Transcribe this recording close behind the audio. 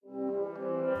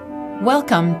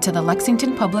Welcome to the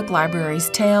Lexington Public Library's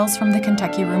Tales from the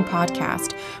Kentucky Room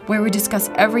podcast, where we discuss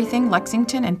everything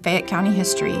Lexington and Fayette County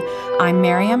history. I'm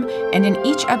Miriam, and in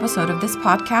each episode of this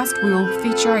podcast, we will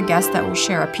feature a guest that will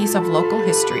share a piece of local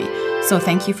history. So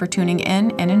thank you for tuning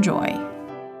in and enjoy.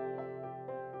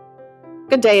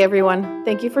 Good day, everyone.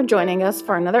 Thank you for joining us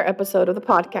for another episode of the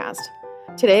podcast.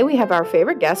 Today, we have our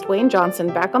favorite guest, Wayne Johnson,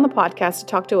 back on the podcast to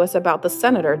talk to us about the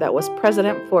senator that was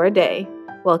president for a day.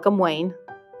 Welcome, Wayne.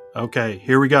 Okay,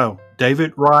 here we go.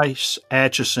 David Rice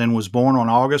Atchison was born on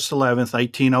August 11th,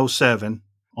 1807,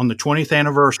 on the 20th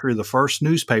anniversary of the first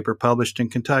newspaper published in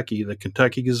Kentucky, the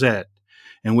Kentucky Gazette,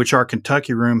 in which our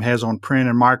Kentucky Room has on print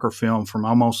and microfilm from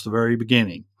almost the very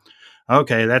beginning.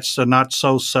 Okay, that's the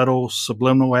not-so-subtle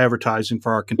subliminal advertising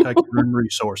for our Kentucky Room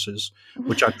resources,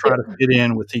 which I try to fit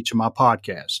in with each of my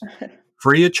podcasts.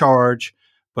 Free of charge,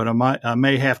 but I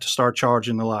may have to start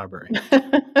charging the library.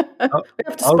 We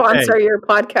have to sponsor your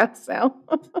podcast now.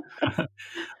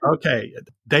 Okay.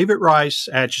 David Rice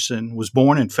Atchison was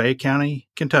born in Fayette County,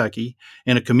 Kentucky,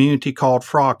 in a community called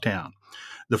Frogtown.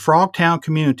 The Frogtown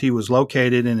community was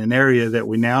located in an area that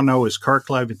we now know as Kirk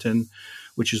Levington,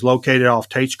 which is located off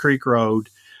Tates Creek Road,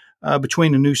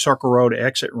 between the New Circle Road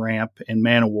exit ramp and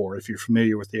Man-O-War, if you're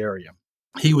familiar with the area.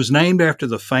 He was named after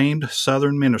the famed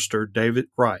Southern minister, David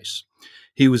Rice.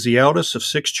 He was the eldest of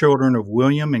 6 children of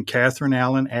William and Catherine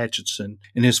Allen Atchison,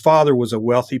 and his father was a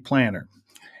wealthy planter.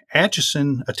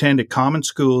 Atchison attended common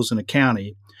schools in the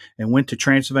county and went to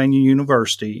Transylvania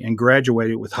University and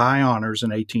graduated with high honors in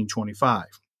 1825.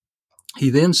 He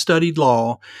then studied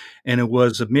law and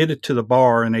was admitted to the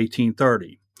bar in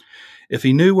 1830. If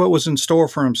he knew what was in store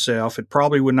for himself, it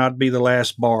probably would not be the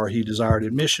last bar he desired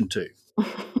admission to.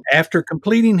 After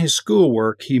completing his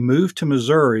schoolwork, he moved to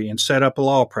Missouri and set up a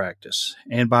law practice,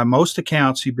 and by most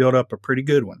accounts, he built up a pretty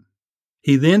good one.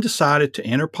 He then decided to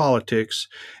enter politics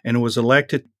and was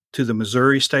elected to the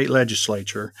Missouri State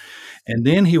Legislature, and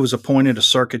then he was appointed a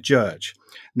circuit judge.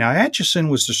 Now, Atchison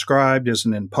was described as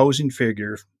an imposing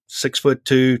figure,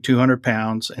 6'2", 200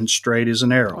 pounds, and straight as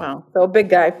an arrow. Wow, so a big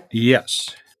guy.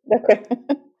 Yes. Okay.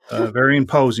 Very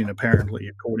imposing, apparently,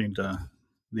 according to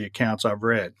the accounts I've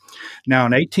read. Now,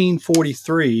 in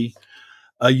 1843,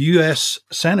 a U.S.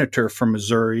 senator from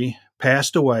Missouri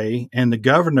passed away, and the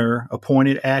governor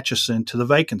appointed Atchison to the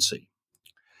vacancy.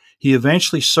 He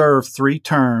eventually served 3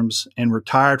 terms and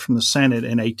retired from the Senate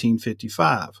in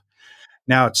 1855.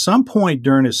 Now, at some point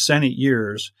during his Senate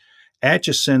years,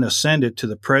 Atchison ascended to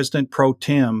the president pro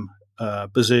tem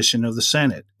position of the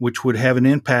Senate, which would have an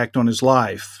impact on his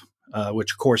life,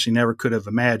 which, of course, he never could have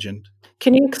imagined.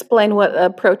 Can you explain what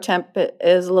a pro temp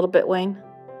is a little bit, Wayne?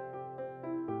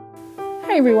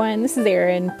 Hi, everyone. This is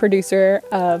Erin, producer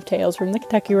of Tales from the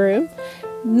Kentucky Room.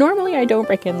 Normally, I don't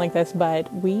break in like this,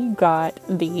 but we got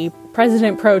the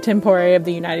President pro tempore of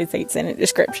the United States Senate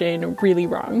description really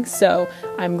wrong, so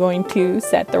I'm going to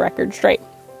set the record straight.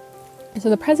 So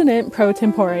the President pro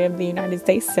tempore of the United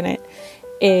States Senate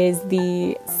is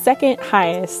the second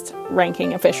highest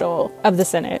ranking official of the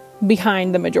Senate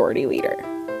behind the majority leader.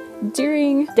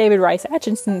 During David Rice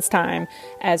Atchison's time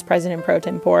as President pro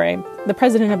tempore, the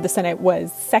President of the Senate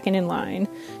was second in line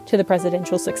to the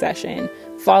presidential succession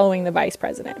following the Vice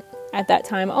President. At that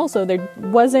time also, there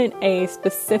wasn't a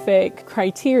specific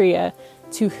criteria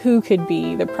to who could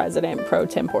be the President pro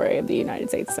tempore of the United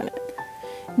States Senate.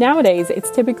 Nowadays,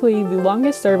 it's typically the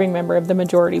longest serving member of the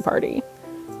majority party.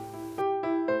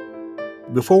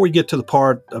 Before we get to the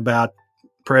part about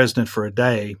president for a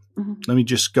day, let me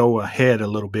just go ahead a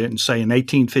little bit and say in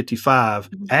 1855,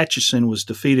 Atchison was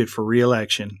defeated for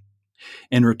re-election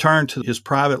and returned to his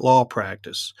private law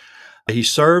practice. He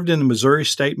served in the Missouri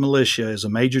State Militia as a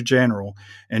major general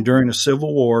and during the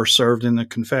Civil War served in the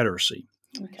Confederacy.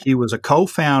 Okay. He was a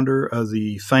co-founder of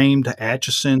the famed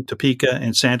Atchison, Topeka,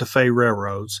 and Santa Fe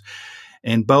railroads,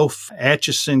 and both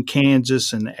Atchison,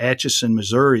 Kansas, and Atchison,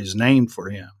 Missouri is named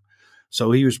for him.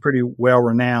 So he was pretty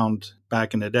well-renowned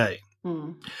back in the day.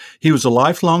 He was a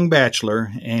lifelong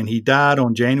bachelor, and he died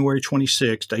on January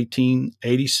 26,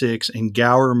 1886 in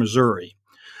Gower, Missouri.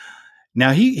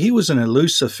 Now, he was an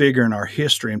elusive figure in our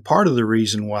history, and part of the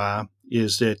reason why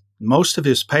is that most of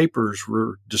his papers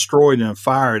were destroyed in a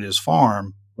fire at his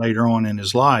farm later on in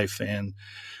his life, and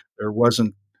there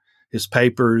wasn't his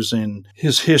papers and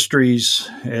his histories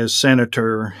as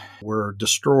senator were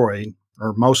destroyed,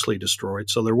 or mostly destroyed,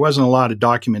 so there wasn't a lot of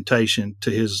documentation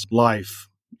to his life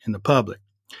in the public.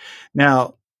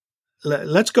 Now,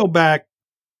 let's go back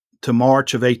to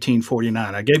March of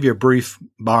 1849. I gave you a brief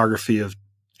biography of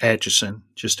Atchison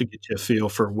just to get you a feel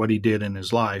for what he did in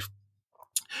his life.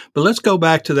 But let's go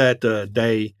back to that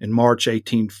day in March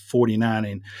 1849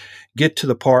 and get to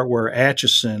the part where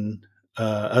Atchison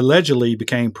allegedly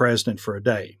became president for a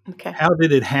day. Okay. How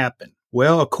did it happen?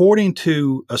 Well, according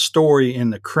to a story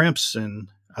in the Crimson,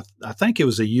 I think it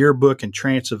was a yearbook in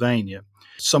Transylvania,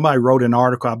 somebody wrote an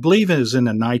article, I believe it was in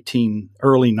the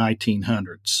early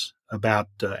 1900s, about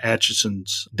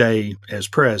Atchison's day as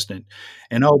president.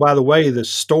 And oh, by the way, the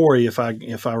story, if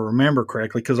I remember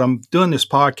correctly, because I'm doing this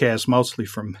podcast mostly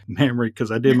from memory,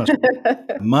 because I did my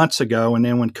months ago, and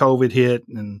then when COVID hit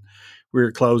and we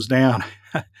were closed down.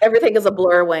 Everything is a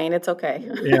blur, Wayne. It's okay.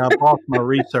 Yeah, I've lost my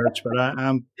research, but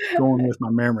I'm going with my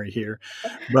memory here.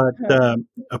 But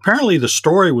apparently the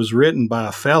story was written by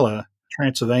a fella,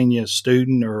 Transylvania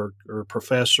student or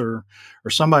professor or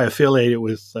somebody affiliated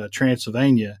with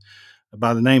Transylvania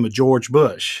by the name of George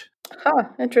Bush. Huh,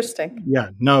 interesting.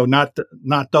 Yeah, no, not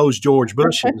those George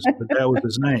Bushes, but that was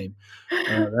his name.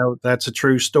 That's a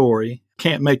true story.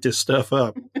 Can't make this stuff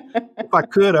up. If I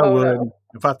could, I would. No.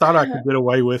 If I thought I could get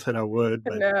away with it, I would.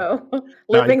 But no,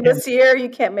 living this year, you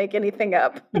can't make anything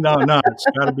up. No, it's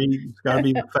got to be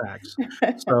the facts.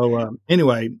 So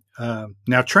anyway,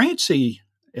 now Trancey,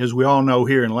 as we all know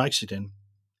here in Lexington,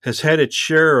 has had its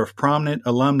share of prominent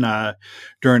alumni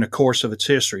during the course of its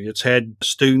history. It's had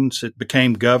students that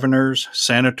became governors,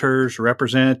 senators,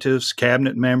 representatives,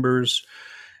 cabinet members,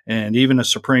 and even a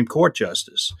Supreme Court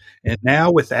justice. And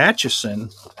now with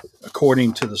Atchison,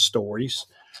 according to the stories,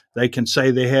 they can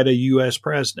say they had a U.S.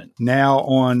 president. Now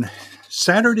on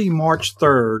Saturday, March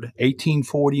 3rd,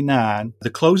 1849, the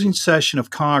closing session of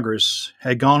Congress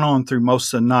had gone on through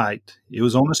most of the night. It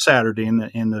was on a Saturday, and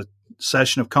the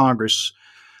session of Congress,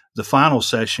 the final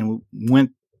session,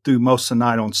 went through most of the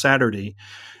night on Saturday.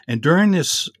 And during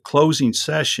this closing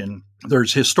session,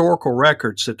 there's historical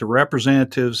records that the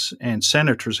representatives and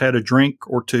senators had a drink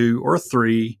or two or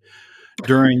three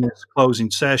during this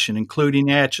closing session, including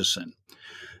Atchison.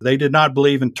 They did not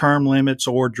believe in term limits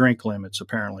or drink limits,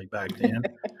 apparently, back then.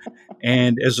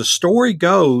 And as the story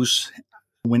goes,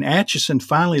 when Atchison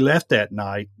finally left that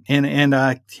night, and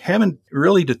I haven't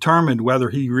really determined whether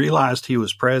he realized he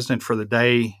was president for the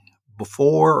day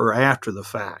before or after the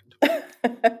fact.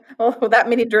 Well, with that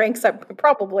many drinks,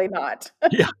 probably not.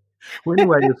 Yeah. Well,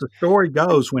 anyway, as the story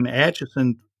goes, when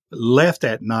Atchison left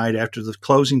that night after the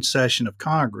closing session of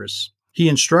Congress, he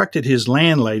instructed his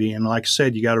landlady, and like I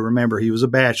said, you got to remember he was a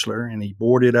bachelor and he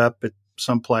boarded up at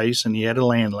some place and he had a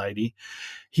landlady.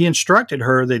 He instructed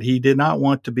her that he did not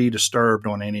want to be disturbed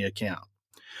on any account.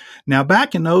 Now,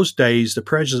 back in those days,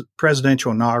 the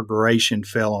presidential inauguration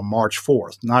fell on March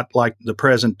 4th, not like the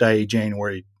present day,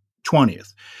 January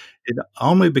 20th. It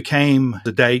only became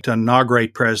the date to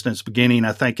inaugurate presidents beginning,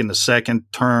 I think, in the second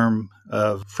term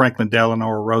of Franklin Delano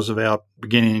Roosevelt,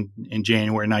 beginning in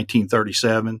January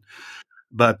 1937.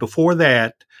 But before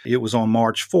that, it was on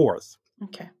March 4th.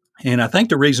 Okay. And I think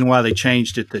the reason why they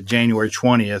changed it to January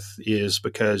 20th is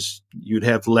because you'd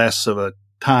have less of a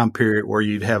time period where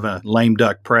you'd have a lame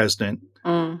duck president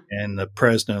and the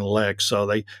president-elect. So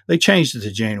they changed it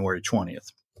to January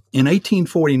 20th. In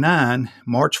 1849,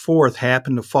 March 4th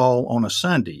happened to fall on a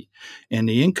Sunday, and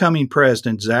the incoming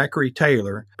president, Zachary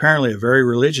Taylor, apparently a very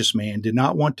religious man, did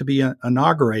not want to be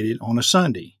inaugurated on a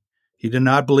Sunday. He did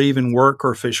not believe in work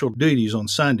or official duties on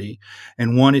Sunday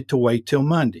and wanted to wait till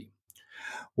Monday.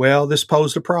 Well, this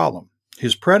posed a problem.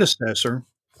 His predecessor,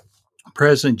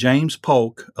 President James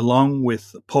Polk, along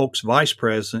with Polk's vice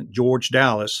president, George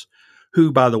Dallas,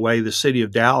 who, by the way, the city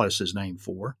of Dallas is named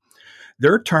for,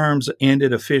 their terms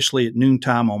ended officially at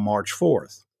noontime on March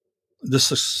 4th. The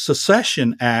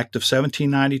Secession Act of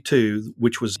 1792,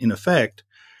 which was in effect,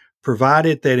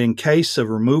 provided that in case of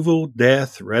removal,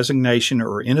 death, resignation,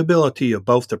 or inability of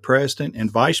both the president and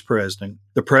vice president,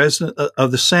 the president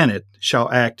of the Senate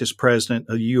shall act as president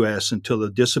of the U.S. until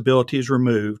the disability is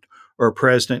removed or a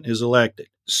president is elected.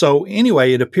 So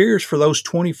anyway, it appears for those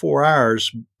 24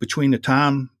 hours between the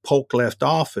time Polk left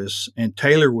office and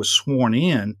Taylor was sworn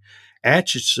in,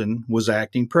 Atchison was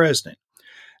acting president.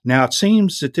 Now, it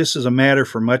seems that this is a matter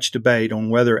for much debate on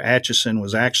whether Atchison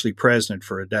was actually president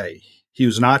for a day. He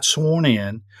was not sworn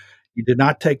in. He did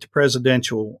not take the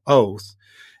presidential oath,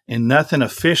 and nothing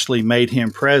officially made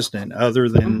him president other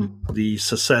than the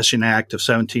Secession Act of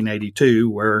 1782,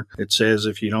 where it says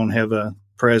if you don't have a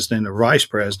president or vice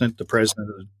president, the president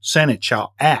of the Senate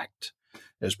shall act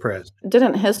as president.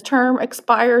 Didn't his term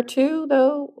expire too,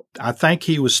 though? I think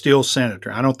he was still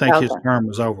senator. I don't think his term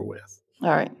was over with. All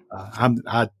right.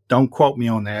 I don't quote me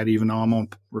on that, even though I'm on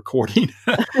recording.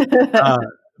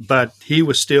 But he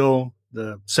was still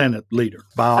the Senate leader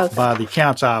by the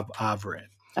accounts I've read.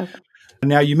 Okay.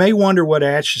 Now, you may wonder what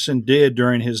Atchison did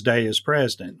during his day as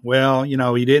president. Well,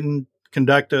 he didn't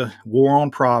conduct a war on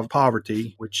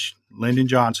poverty, which Lyndon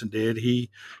Johnson did. He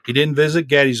didn't visit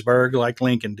Gettysburg like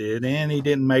Lincoln did, and he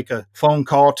didn't make a phone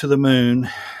call to the moon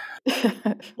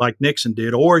like Nixon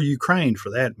did, or Ukraine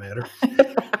for that matter.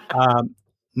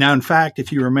 Now, in fact,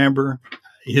 if you remember,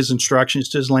 his instructions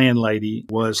to his landlady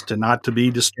was not to be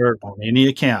disturbed on any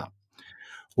account.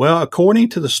 Well, according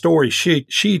to the story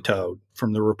she told,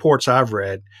 from the reports I've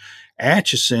read,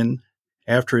 Atchison,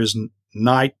 after his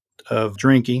night of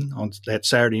drinking on that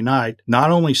Saturday night,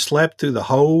 not only slept through the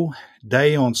whole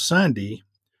day on Sunday,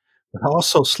 but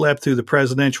also slept through the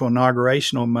presidential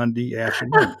inauguration on Monday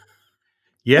afternoon.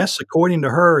 Yes, according to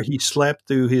her, he slept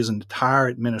through his entire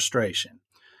administration.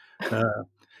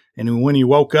 And when he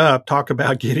woke up, talk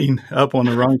about getting up on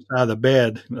the wrong side of the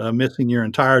bed, missing your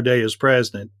entire day as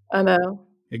president. I know.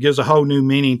 It gives a whole new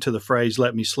meaning to the phrase,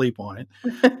 let me sleep on it.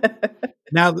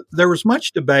 Now, there was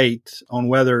much debate on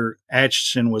whether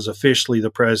Atchison was officially the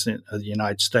president of the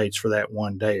United States for that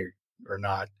one day or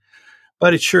not,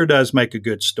 but it sure does make a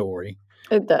good story.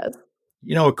 It does.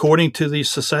 According to the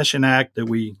Secession Act that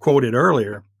we quoted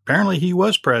earlier, apparently he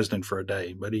was president for a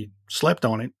day, but he slept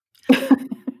on it.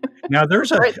 Now,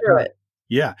 there's right through it.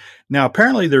 Yeah. Now,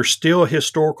 apparently there's still a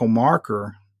historical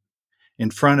marker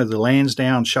in front of the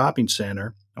Lansdowne Shopping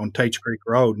Center on Tates Creek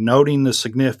Road, noting the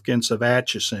significance of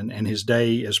Atchison and his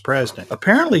day as president.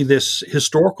 Apparently, this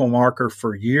historical marker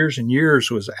for years and years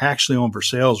was actually on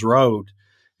Versailles Road,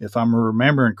 if I'm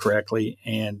remembering correctly,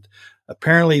 and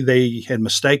apparently they had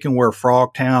mistaken where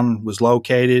Frogtown was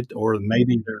located, or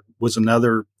maybe there was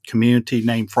another community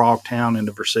named Frogtown in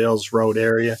the Versailles Road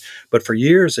area. But for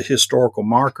years, the historical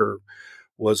marker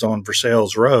was on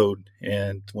Versailles Road,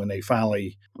 and when they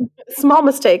finally... Small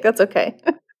mistake, that's okay.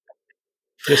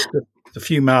 Just a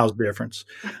few miles difference.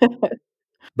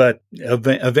 But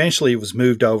eventually it was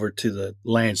moved over to the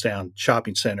Lansdowne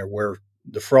Shopping Center where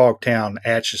the Frogtown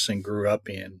Atchison grew up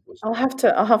in. I'll have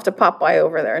to pop by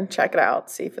over there and check it out,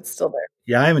 see if it's still there.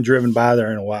 Yeah, I haven't driven by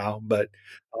there in a while, but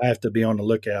I have to be on the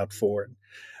lookout for it.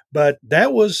 But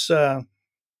that was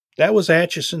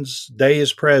Atchison's day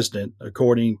as president,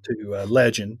 according to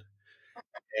legend.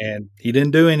 And he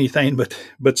didn't do anything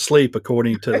but sleep,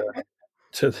 according to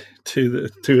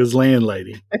his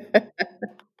landlady.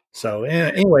 So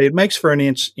anyway, it makes for an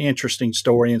interesting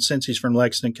story. And since he's from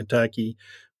Lexington, Kentucky,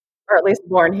 or at least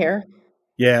born here,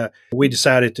 yeah, we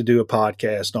decided to do a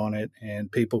podcast on it,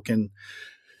 and people can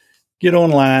get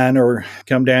online or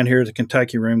come down here to the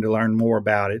Kentucky Room to learn more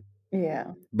about it. Yeah,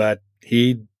 but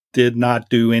he did not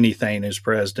do anything as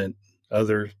president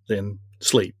other than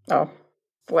sleep. Oh,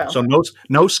 well. So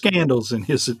no scandals in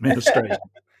his administration.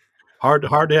 Hard to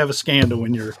have a scandal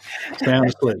when you're sound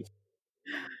asleep.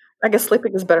 I guess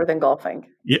sleeping is better than golfing.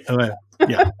 Yeah.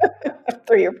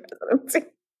 Through your presidency.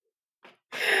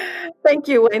 Thank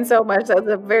you, Wayne, so much. That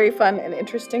was a very fun and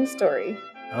interesting story.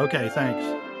 Okay, thanks.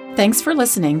 Thanks for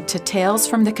listening to Tales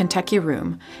from the Kentucky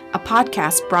Room, a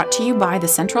podcast brought to you by the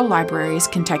Central Library's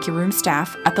Kentucky Room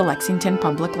staff at the Lexington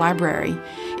Public Library.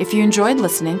 If you enjoyed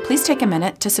listening, please take a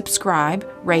minute to subscribe,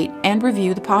 rate, and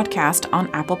review the podcast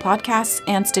on Apple Podcasts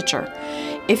and Stitcher.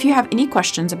 If you have any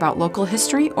questions about local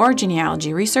history or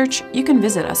genealogy research, you can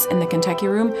visit us in the Kentucky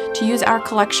Room to use our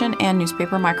collection and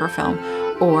newspaper microfilm,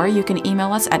 or you can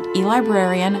email us at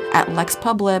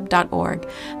elibrarian@lexpublib.org.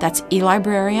 That's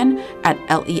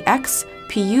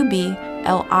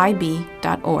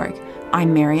elibrarian@lexpublib.org.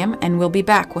 I'm Miriam, and we'll be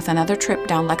back with another trip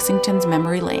down Lexington's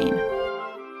memory lane.